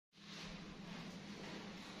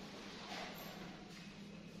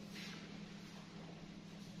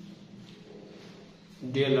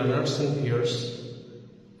Dear learners and viewers,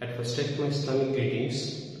 at first take my Islamic greetings,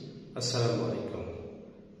 Assalamu alaikum,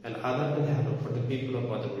 and other than hello for the people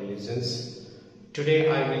of other religions. Today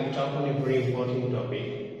I will talk on a very important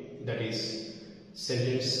topic, that is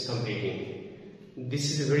sentence completing.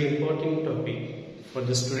 This is a very important topic for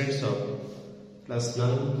the students of class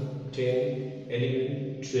 9, 10,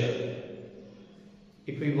 11, 12.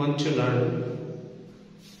 If we want to learn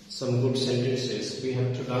some good sentences, we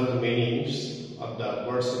have to learn the meanings of the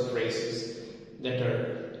words or phrases that are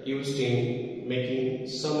used in making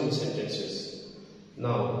so many sentences.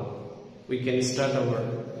 Now we can start our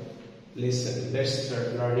lesson. Let's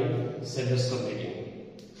start learning sentence completing.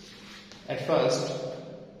 At first,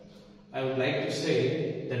 I would like to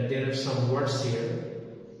say that there are some words here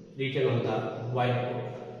written on the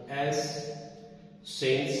whiteboard as,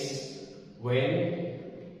 since, when,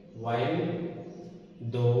 while,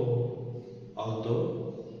 though,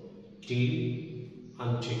 although, till,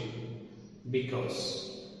 until, because,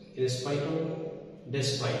 in spite of,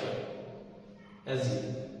 despite of, as if,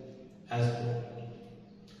 as though,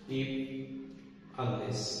 if,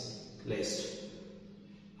 unless, lest.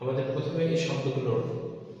 আমাদের প্রথমে এই শব্দগুলোর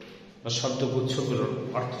বা শব্দগুচ্ছগুলোর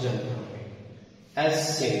অর্থ জানতে হবে। as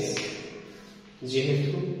since,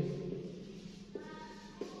 যেহেতু,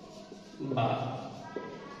 বা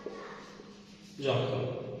যখন,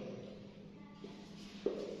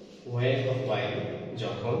 when or while,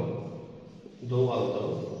 যখন, though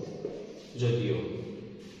although, যদিও,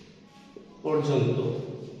 পর্যন্ত,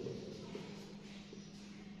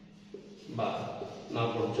 বা না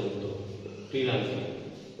পর্যন্ত, till until,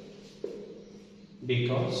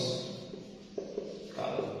 because,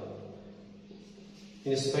 কারণ,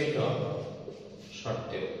 in spite of,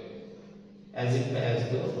 সত্ত্বেও, as if as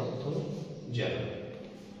though অর্থ যেন,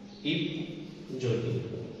 if যদি,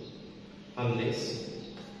 unless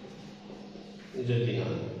যদি না,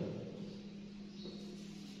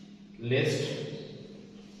 lest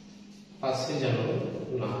পাশে যেন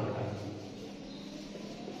না হাঁটা।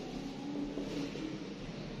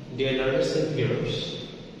 Dear learners and viewers,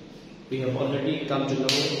 we have already come to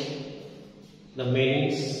know the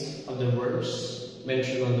meanings of the words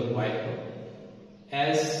mentioned on the whiteboard.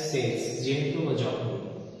 As, since, যেহেতু বা যখন।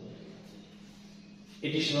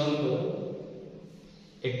 এটি সাধারণত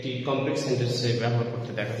একটি কমপ্লেক্স সেন্টেন্সে ব্যবহার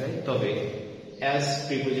করতে দেখা যায়, তবে as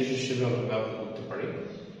প্রিপোজিশন হিসেবে আমরা ব্যবহার করতে পারি।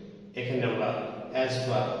 এখানে আমরা as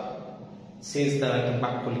বা since দ্বারা একটা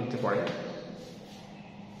বাক্য লিখতে পারি।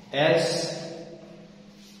 as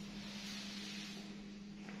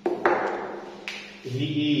he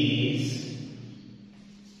is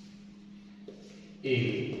a,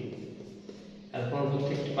 এর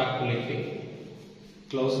পরবর্তী একটি বাক্য লিখে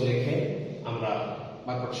ক্লোজ লিখে আমরা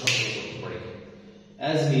বাক্যটি সম্পূর্ণ করতে পারি।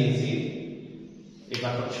 as he is ill, এই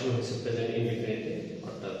বাক্যটি শুরু হয়েছে প্রেজেন্ট ইনডিফিনিটে,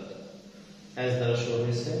 অর্থাৎ as দ্বারা শুরু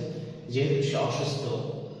হয়েছে। যেহেতু সে অসুস্থ,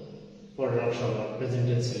 পরের অংশ আমরা প্রেজেন্ট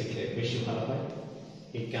টেন্সে লিখলে বেশি ভালো হয়।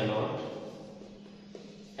 he cannot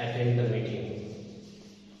attend the meeting,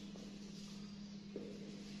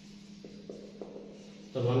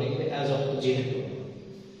 তো মানে as অর্থ যেহেতু,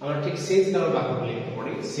 আমরা ঠিক since দ্বারা বাক্যটি লিখতে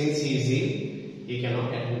পারি। since he is ill, he cannot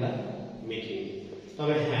attend the meeting।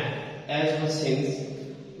 তবে হ্যাঁ, as বা since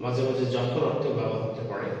মাঝে মাঝে যখন অর্থে ব্যবহার হতে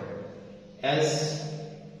পারে। as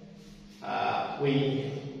we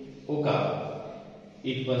woke up,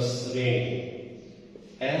 it was raining.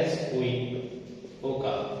 as we woke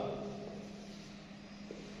up,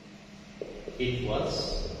 it was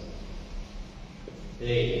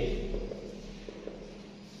raining.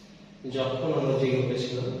 যখন আমরা জেগে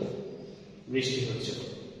উঠেছিলাম বৃষ্টি হচ্ছিল।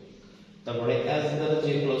 তারপরে as দ্বারা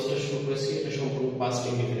যে ক্লোজটা শুরু করেছি এটা সম্পূর্ণ পাস্ট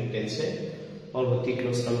ইনডিফিনিট টেন্সে। পরবর্তী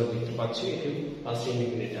ক্লোজটা আমরা দেখতে পাচ্ছি এটি পাস্ট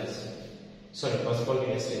ইনডিফিনিট আছে, সরি পাস্ট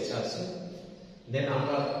কন্টিনিউয়াস টেন্সে আছে। দেন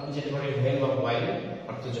আমরা যেতে পারি when বা while,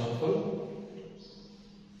 অর্থাৎ যখন।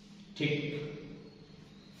 ঠিক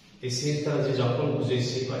এই since দ্বারা যে যখন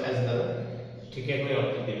বুঝেছি বা as দ্বারা ঠিক একই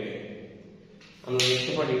অর্থ দেবে। আমরা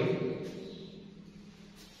দেখতে পারি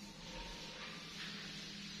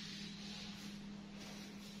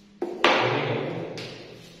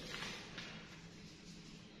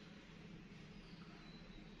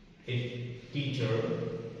a teacher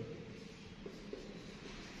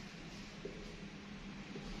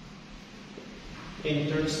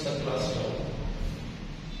enters the classroom.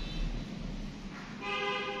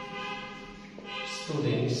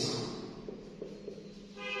 Students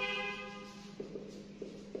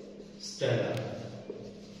stand up.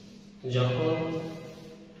 যখন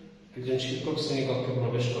একজন শিক্ষক শ্রেণীকক্ষে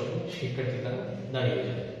প্রবেশ করেন, শিক্ষার্থীরা দাঁড়িয়ে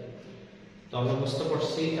যায়। তো আমরা বুঝতে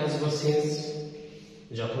পারছি as বা since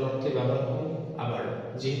যখন অর্থে ব্যবহার হয়, আবার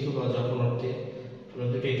যেহেতু বা যখন অর্থে আমরা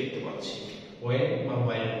দুটোই দেখতে পাচ্ছি, when বা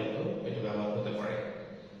while এর মতো এটা ব্যবহার হতে পারে।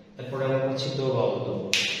 তারপরে আমরা পাচ্ছি though বা although।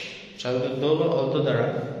 সাধারণত though বা although দ্বারা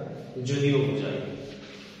যদিও বোঝায়,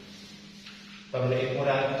 তার মানে এরপরে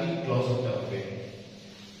আরেকটি ক্লজ হতে হবে,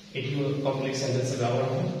 এটিও কমপ্লেক্স সেন্টেন্সে ব্যবহার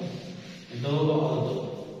হয়। though বা although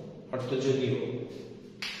অর্থ যদিও,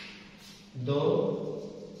 though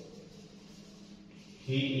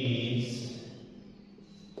he is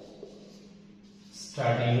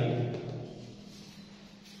studying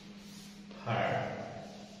hard,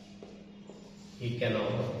 he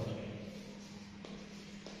cannot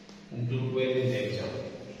do well in the exam.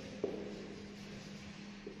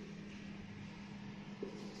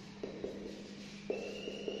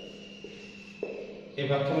 এই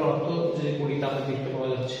বাক্যের অর্থ যদি পড়ি তাহলে দেখতে পাওয়া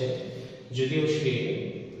যাচ্ছে, যদিও সে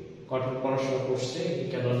কঠোর পড়াশোনা করছে, he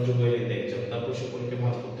cannot do well in the exam, তারপর সে পরীক্ষা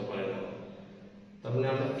ভালো করতে পারে না। তার মানে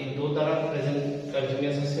আমরা এই দো দ্বারা প্রেজেন্ট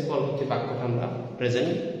কন্টিনিউয়াস আছে, পরবর্তী বাক্যটা আমরা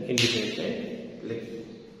প্রেজেন্ট ইনডিফিনিটে লিখব।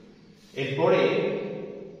 এরপরে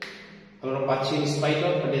আমরা পাচ্ছি ইন স্পাইট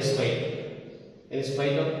অফ বা despite. In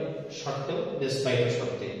spite of শর্তেও, despite of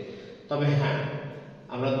শর্তে। তবে হ্যাঁ,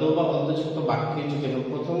 আমরা দো বা although যুক্ত বাক্যে যদি আমরা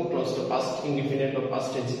প্রথম ক্লজটা পাস্ট ইনডিফিনিট বা পাস্ট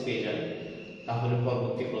টেন্সে পেয়ে যাই, তাহলে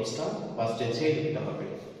পরবর্তী ক্লজটা পাস্ট টেন্সে লিখতে হবে।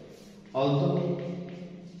 although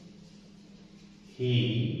he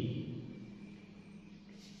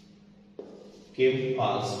came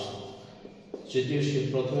first, যদিও সে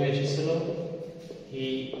প্রথমে এসেছিল, he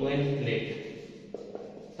went late,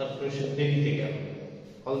 তারপরে সে দেরিতে গেল।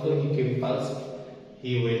 although he came first,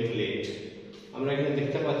 he went late। আমরা এখানে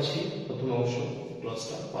দেখতে পাচ্ছি প্রথম অংশ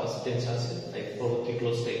ক্লজটা পাস্ট টেন্স আছে, তাই পরবর্তী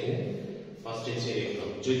ক্লজটা এখানে পাস্ট টেন্সে লিখলাম।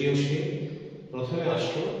 যদিও সে প্রথমে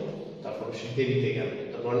আসলো, তারপর সে দেরিতে গেল,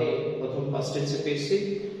 তার মানে প্রথম পাস্ট টেন্সে পেয়েছি,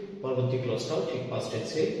 পরবর্তী ক্লজটাও ঠিক পাস্ট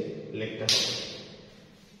টেন্সে লিখতে হবে,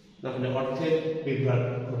 নাহলে অর্থের বিভ্রাট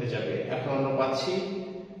ঘটে যাবে। এখন আমরা পাচ্ছি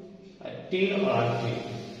টিল আর আনটিল,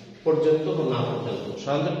 পর্যন্ত বা না পর্যন্ত।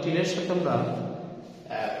 সাধারণত টিলের সাথে আমরা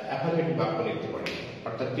অ্যাফার্মেটিভ বাক্য লিখতে পারি,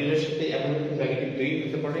 অর্থাৎ টিলের সাথে অ্যাফার্মেটিভ নেগেটিভ দুই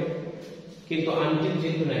হতে পারে, কিন্তু আনটিল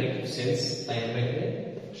যেহেতু নেগেটিভ সেন্স, তাই আমরা এখানে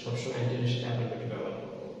সবসময় আনটিলের সাথে অ্যাফার্মেটিভ ব্যবহার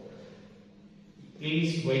করব। প্লিজ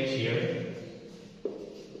ওয়েট হিয়ার,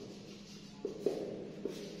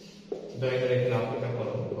 দয়া করে এখানে অপেক্ষা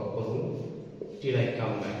করুন, till I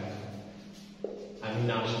come back, আমি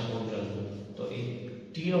না আসা পর্যন্ত। তো এই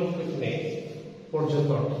টিল অপেক্ষা পর্যন্ত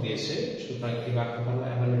অর্থ দিয়েছে, সুতরাং এই বাক্যটা আমরা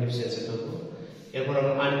অ্যাফার্মেটিভ সেন্সে ধরবো। এরপর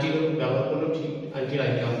আমরা আনটিল ব্যবহার করলে ঠিক আনটিল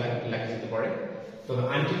আই কাম ব্যাক লেখা যেতে পারে, তবে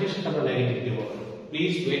আনটিলের সাথে আমরা নেগেটিভ দেব না।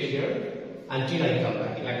 Please wait here until I come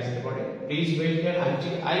back লেখা যেতে পারে, please wait here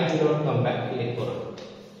until I do not come back লিখবো না,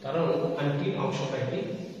 কারণ আনটিল অংশটা কি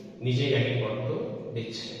নিজেই নেগেটিভ অর্থ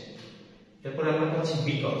দিচ্ছে। এরপর আমরা পাচ্ছি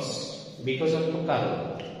বিকজ। বিকজ অর্থ কারণ,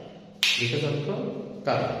 বিকজ অর্থ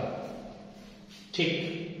কারণ। ঠিক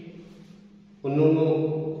অন্য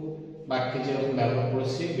বাক্যে যেরকম ব্যবহার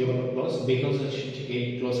করেছি বিভিন্ন ক্লজ, বিকজ ঠিক এই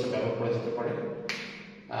ক্লজটা ব্যবহার করা যেতে পারে।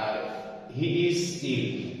 আর he is ill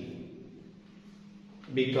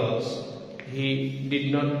because he did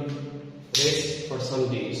not rest for some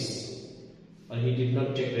days, or he did not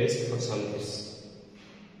take rest for some days.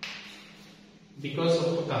 Because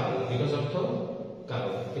অর্থ কারণ, বিকজ অর্থ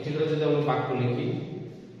কারণ। এটি করে যদি আমরা বাক্য লিখি,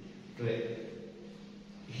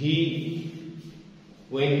 he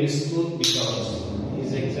went to school because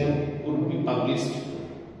his exam would be published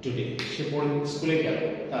today. সে স্কুলে গেল,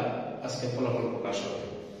 তার আজকে ফলাফল প্রকাশ হবে।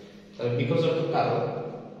 তবে বিকজ অর্থ কারণ।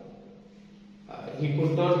 he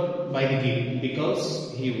could not buy the gift because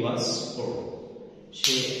he was poor.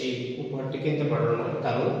 সে এই উপহারটি কিনতে পারল না,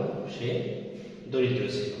 কারণ সে দরিদ্র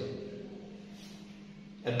ছিল।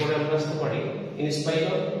 এরপরে আমরা আসতে পারি ইন স্পাইট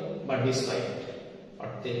অফ বা ডিসপাইট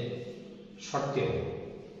অর্থে সত্ত্বেও।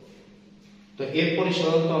 তো এরপরে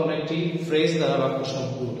সাধারণত আমরা একটি ফ্রেজ দ্বারা বাক্য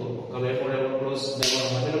সম্পূর্ণ করব, কারণ এরপরে আমরা ক্লোজ ব্যবহার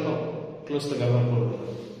হবে না, ক্লোজটা ব্যবহার করব না।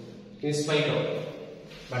 ইন স্পাইট অফ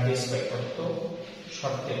বা ডিসপাইট অর্থ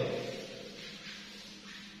সত্ত্বেও।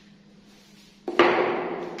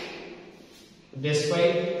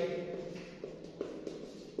 Despite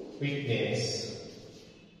weakness,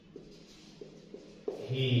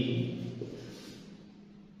 he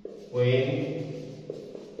went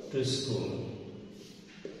to school.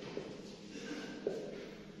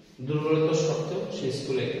 দুর্বলতা সত্ত্বেও সে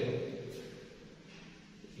স্কুলে গেল।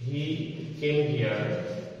 He came here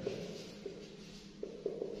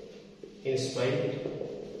in spite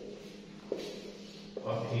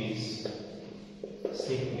of his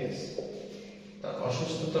sickness. তার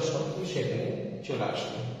অসুস্থতা সত্ত্বেও সেখানে চলে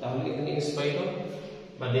আসলো। তাহলে এখানে ইনস্পাইট অফ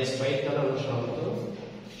বা ডেসপাইট দ্বারা আমরা সাধারণত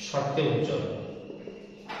শর্তে উজ্জ্বল।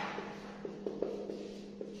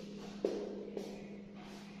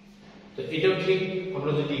 তো এটাও ঠিক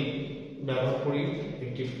আমরা যদি ব্যবহার করি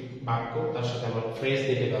একটি বাক্য, তার সাথে আমরা ফ্রেজ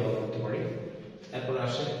দিতে ব্যবহার করতে পারি। তারপর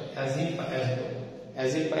আসে অ্যাজ ইফ বা অ্যাজ দো।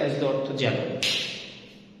 অ্যাজ ইফ বা অ্যাজ দো অর্থ যেন।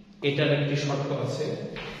 এটার একটি শর্ত আছে,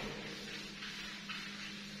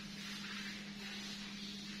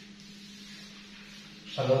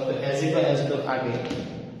 সাধারণত অ্যাজ ইফ বা অ্যাজ দো আগে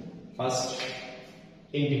ফার্স্ট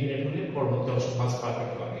ইনডিফিনিট হলে পরবর্তী অংশ ফার্স্ট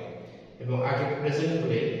পারফেক্ট হবে, এবং আগে প্রেজেন্ট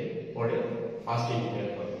হলে পরে ফার্স্ট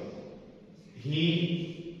ইনডিফিনিট হবে। হি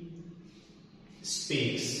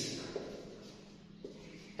স্পিক্স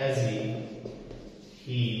অ্যাজ ইফ,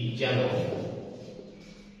 হি যেন,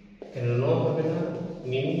 কেন নো হবে না,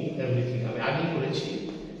 নিউ এভরিথিং আমি আগেই করেছি।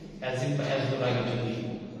 অ্যাজ ইফ বা অ্যাজ দোর আগে যদি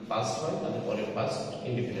ফার্স্ট হয় তাহলে পরে ফার্স্ট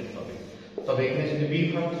ইনডিফিনিট হবে। তবে এখানে যদি বি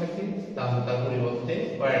ভার্ব থাকে তাহলে তার পরিবর্তে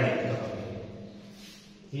ওয়্যার লিখতে হবে।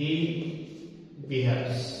 হি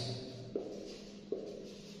বিহেভস,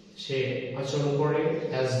 সে আচরণ করে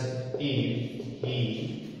অ্যাজ ইফ হি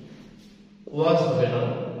ওয়াজ হবে না,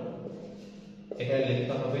 এখানে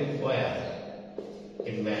লিখতে হবে ওয়্যার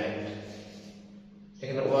এ ম্যান।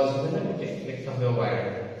 এখানে ওয়াজ হবে না, লিখতে হবে ওয়্যার।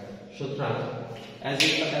 সুতরাং অ্যাজ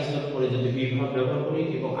ইফ বা অ্যাজ দোর পরে যদি বি ভার্ব ব্যবহার করি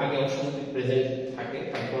এবং আগে অংশ যদি প্রেজেন্ট থাকে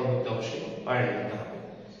তার পরবর্তী অংশে ওয়্যার লিখতে হবে।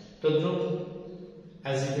 তদ্রূপ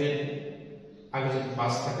অ্যাজ ইফ এর আগে যদি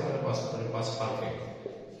পাস্ট থাকে তাহলে পাস্ট পরে past perfect.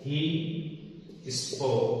 He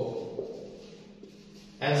spoke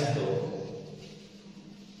as though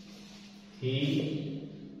he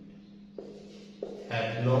had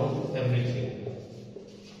known everything.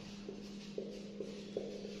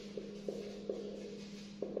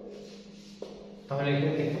 তাহলে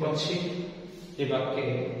এখানে দেখতে পাচ্ছি এই বাক্যে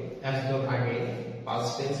অ্যাজ দোর আগে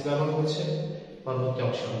পাস্ট টেন্স ব্যবহার হচ্ছে, পরবর্তী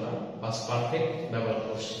অংশে আমরা পাস্ট পারফেক্ট ব্যবহার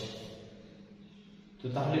করছি। তো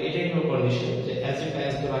তাহলে এটাই হলো কন্ডিশন যে অ্যাজ ইফ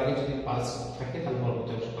অ্যাজ দোর আগে যদি পাস্ট থাকে তাহলে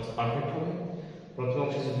পরবর্তী অংশ পাস্ট পারফেক্ট হবে, প্রথম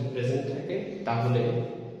অংশে যদি প্রেজেন্ট থাকে তাহলে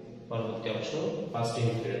পরবর্তী অংশ পাস্ট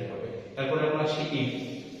ইনডিফিনিট হবে। তারপরে আমরা আসি ইফ।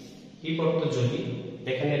 ইফ অর্থ যদি,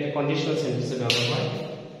 এখানে একটা কন্ডিশনাল সেন্টেন্সে ব্যবহার হয়।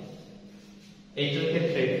 এইটার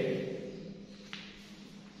ক্ষেত্রে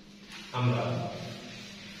আমরা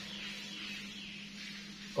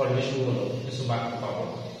কন্ডিশনগুলো কিছু বাক্য পাবো,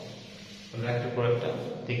 আমরা একটা পর একটা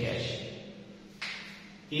দেখে আসি।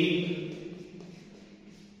 If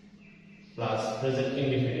plus present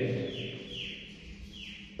indefinite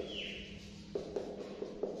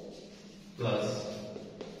plus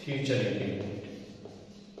future indefinite.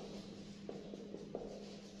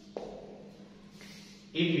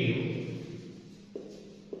 If you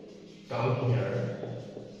come here,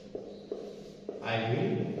 I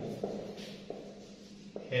will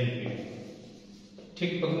help you.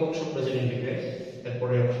 ঠিক প্রথম অংশ প্রেজেন্ট ইনডিফিনিট,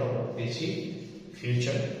 এরপরে অংশ আমরা পেয়েছি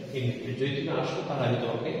ফিউচার ইনডিফিনিট। যদি তুমি আসো তাহলে আমি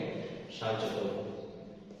তোমাকে সাহায্য করব।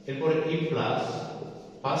 এরপরে if plus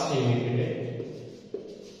past indefinite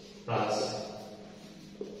plus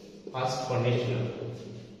past conditional,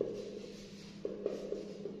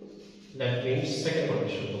 that means second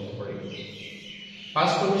condition বলতে পারি।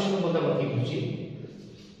 ফার্স্ট কন্ডিশন বলতে আমরা কি বুঝি?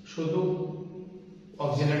 শুধু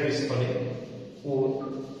অক্সিলারি স্থলে would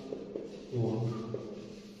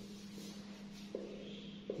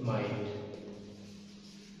might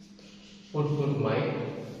might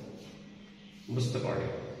বুঝতে পারে।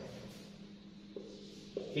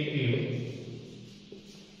 if you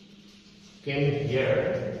came here,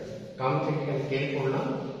 কাম থেকে কেম করলাম,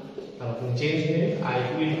 তারপর চেঞ্জ হয়ে আই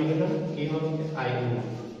উইল হবে না, কি হবে? I will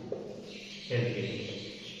help you.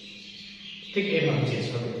 ঠিক এইভাবে চেঞ্জ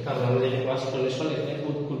হবে, কারণ আমাদের যে ফার্স্ট কন্ডিশন এখানে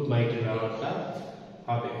কুড মাইট এর ব্যবহারটা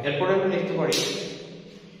হবে। এরপরে আমরা লিখতে পারি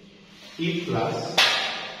if plus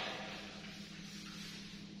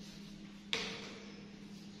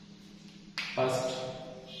first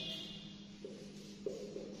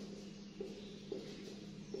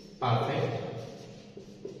perfect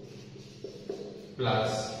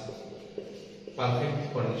plus perfect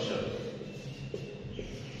condition.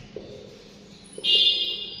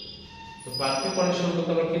 তো পারফেক্ট কন্ডিশন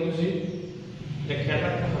বলতে আমরা কি বুঝি? এটা খেয়াল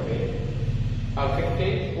রাখতে হবে, পারফেক্টে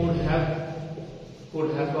would have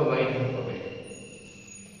বা might have হবে,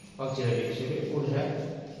 অক্সিলারি হিসেবে would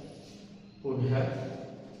have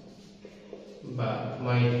বা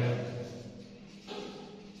might have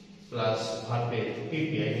প্লাস ভার্বের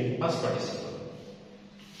PPI পাস্ট পার্টিসিপল।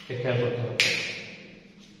 এটা খেয়াল করতে হবে।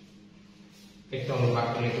 একটু আমরা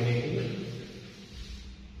বাক্য লিখে দেখি।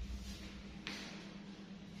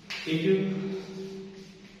 If you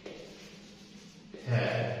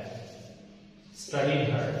had studied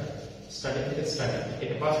hard, study থেকে study,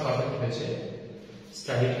 এটা পাস্ট পারফেক্ট হয়েছে,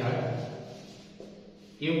 studied hard,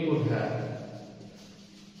 you could have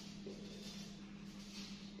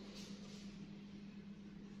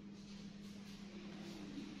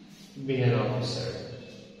being an officer,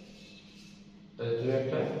 তাহলে তুমি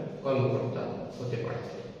একটা কর্মকর্তা হতে পারো।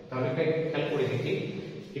 তাহলে খেয়াল করে দেখি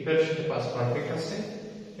ইফের সাথে পাস পারফেক্ট আছে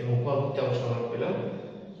এবং পরবর্তী অংশ আমরা পেলাম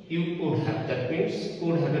you could have, that means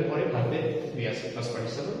could have এর পরে ভার্বে বি আছে প্লাস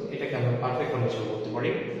পার্টিসিপল, এটাকে আমরা পারফেক্ট কন্ডিশন বলতে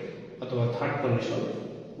পারি অথবা থার্ড কন্ডিশন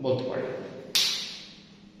বলতে পারি।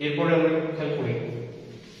 এরপরে আমরা খেয়াল করি,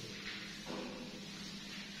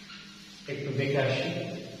 একটু দেখে আসি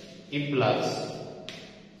ই plus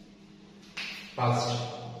past,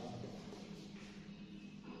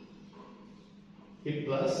 E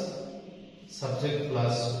plus subject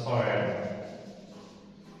plus or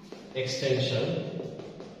extension,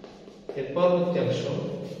 এর পরবর্তী অংশ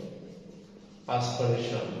past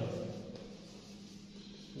condition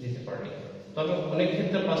দিতে পারি। তবে অনেক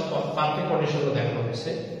ক্ষেত্রে পারফেক্ট কন্ডিশনও দেখানো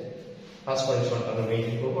হয়েছে, past conditionটা আমরা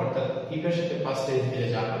মেইনটেইন করব, অর্থাৎ if এর সাথে past tense দিলে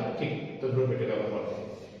যা হয় ঠিক তদ্রুপ এটা ব্যবহার হবে।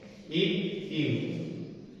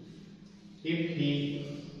 If he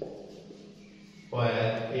were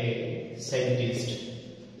a scientist,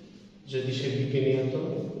 যদি সে বিজ্ঞানী হতো,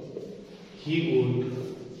 he would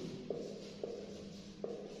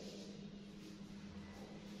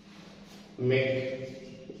make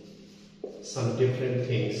some different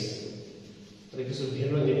things, কিছু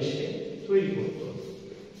ভিন্ন জিনিস তৈরি করতো,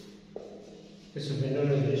 কিছু ভিন্ন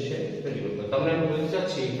জিনিস তৈরি করতো। তাহলে আমি বলতে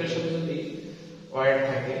চাচ্ছি ইফের সাথে যদি ওয়ার্ড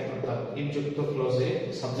থাকে, অর্থাৎ ইফ যুক্ত ক্লজে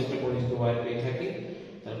সাবজেক্টের পরে যদি ওয়ার্ড পেয়ে থাকি,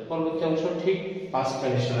 তাহলে পরবর্তী অংশ ঠিক past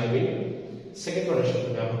condition I mean second condition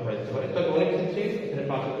ব্যবহার করা যেতে পারে। তবে অনেক ক্ষেত্রে এখানে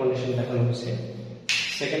পারফেক্ট কন্ডিশন দেখানো হয়েছে,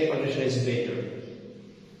 সেকেন্ড কন্ডিশন ইজ বেটার।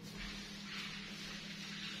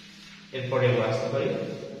 এরপরে আমরা আসতে পারি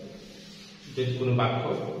যদি কোনো বাক্য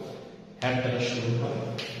হ্যাড দ্বারা শুরু হয়,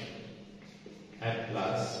 had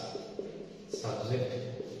plus subject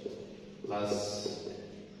plus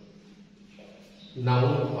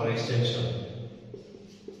noun or extension,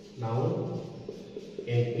 noun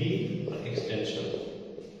NP or extension,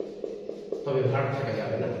 তবে ভার্ব থাকা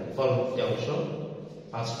যাবে না। পরবর্তী অংশ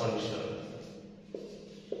past condition,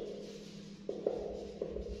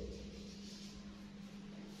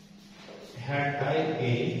 had I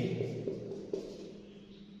a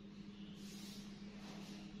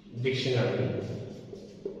dictionary,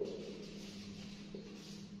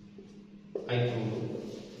 I could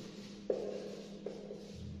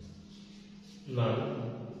learn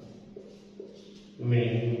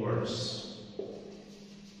many words.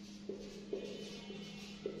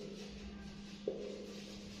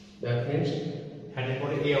 That means had এর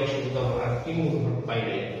পরে এই অংশটুকু আমরা আর কি মূল ভার্ব পাই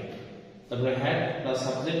নাই, তারপরে had plus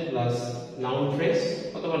subject plus noun phrase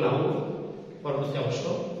অথবা নাউন, পরবর্তী অংশ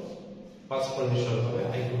past condition হবে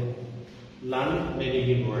I could learn many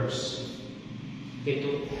new words। কিন্তু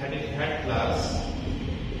had প্লাস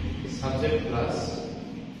সাবজেক্ট প্লাস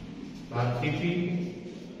বা পিপি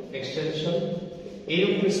এক্সটেনশন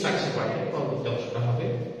এইরকম স্ট্রাকচার পাই, পরবর্তী অংশটা হবে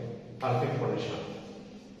পারফেক্ট কন্ডিশন।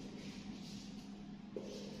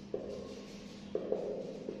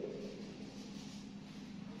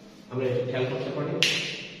 আমরা এটা খেয়াল করতে পারি।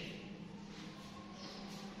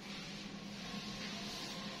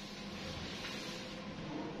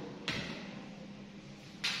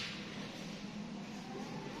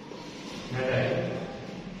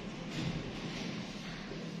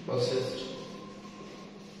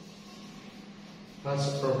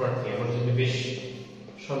 First property, আমার যদি বেশ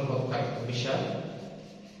সম্পদ থাকতো বিশাল,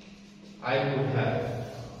 I would have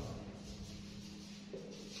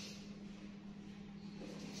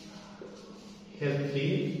healthy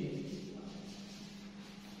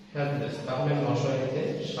helpless, তাহলে আমি অসহায়তে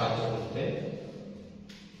সাহায্য করতে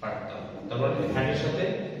পারতাম। তারপরে হ্যাড এর সাথে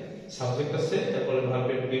সাবজেক্ট আছে, তারপরে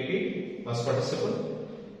ভার্বের পিপি পাস্ট পার্টিসিপল,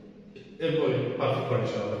 এরপরে পারফেক্ট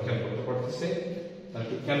কন্ডিশন আমরা খেয়াল করতে পারতেছি।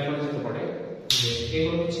 তাহলে খেয়াল করা যেতে পারে যে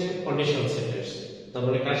এগুলো হচ্ছে কন্ডিশনাল সেন্টেন্স, তার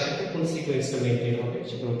মানে কার সাথে কোন সিকোয়েন্সটা মেইনটেইন হবে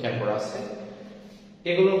সেগুলো খেয়াল করা আছে।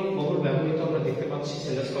 এগুলো বহুল ব্যবহৃত আমরা দেখতে পাচ্ছি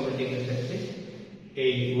সেন্টেন্স কমপ্লিটিং এর ক্ষেত্রে,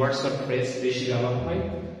 এই ওয়ার্ডস অর ফ্রেজ বেশি ব্যবহার হয়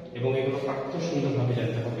এবং এগুলো পাঠ্য সুন্দরভাবে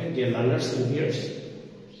জানতে হবে। Dear learners and viewers,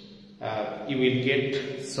 you will get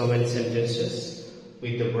so many sentences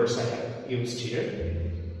with the words I have used here,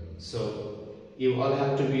 so you all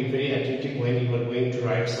have to be very attentive when you are going to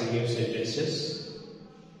write some new sentences.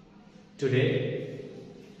 Today,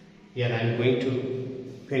 here I am going to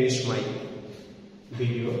finish my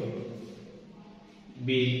video.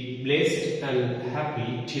 Be blessed and happy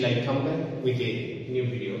till I come back with a new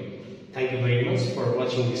video. Thank you very much for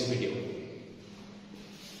watching this video.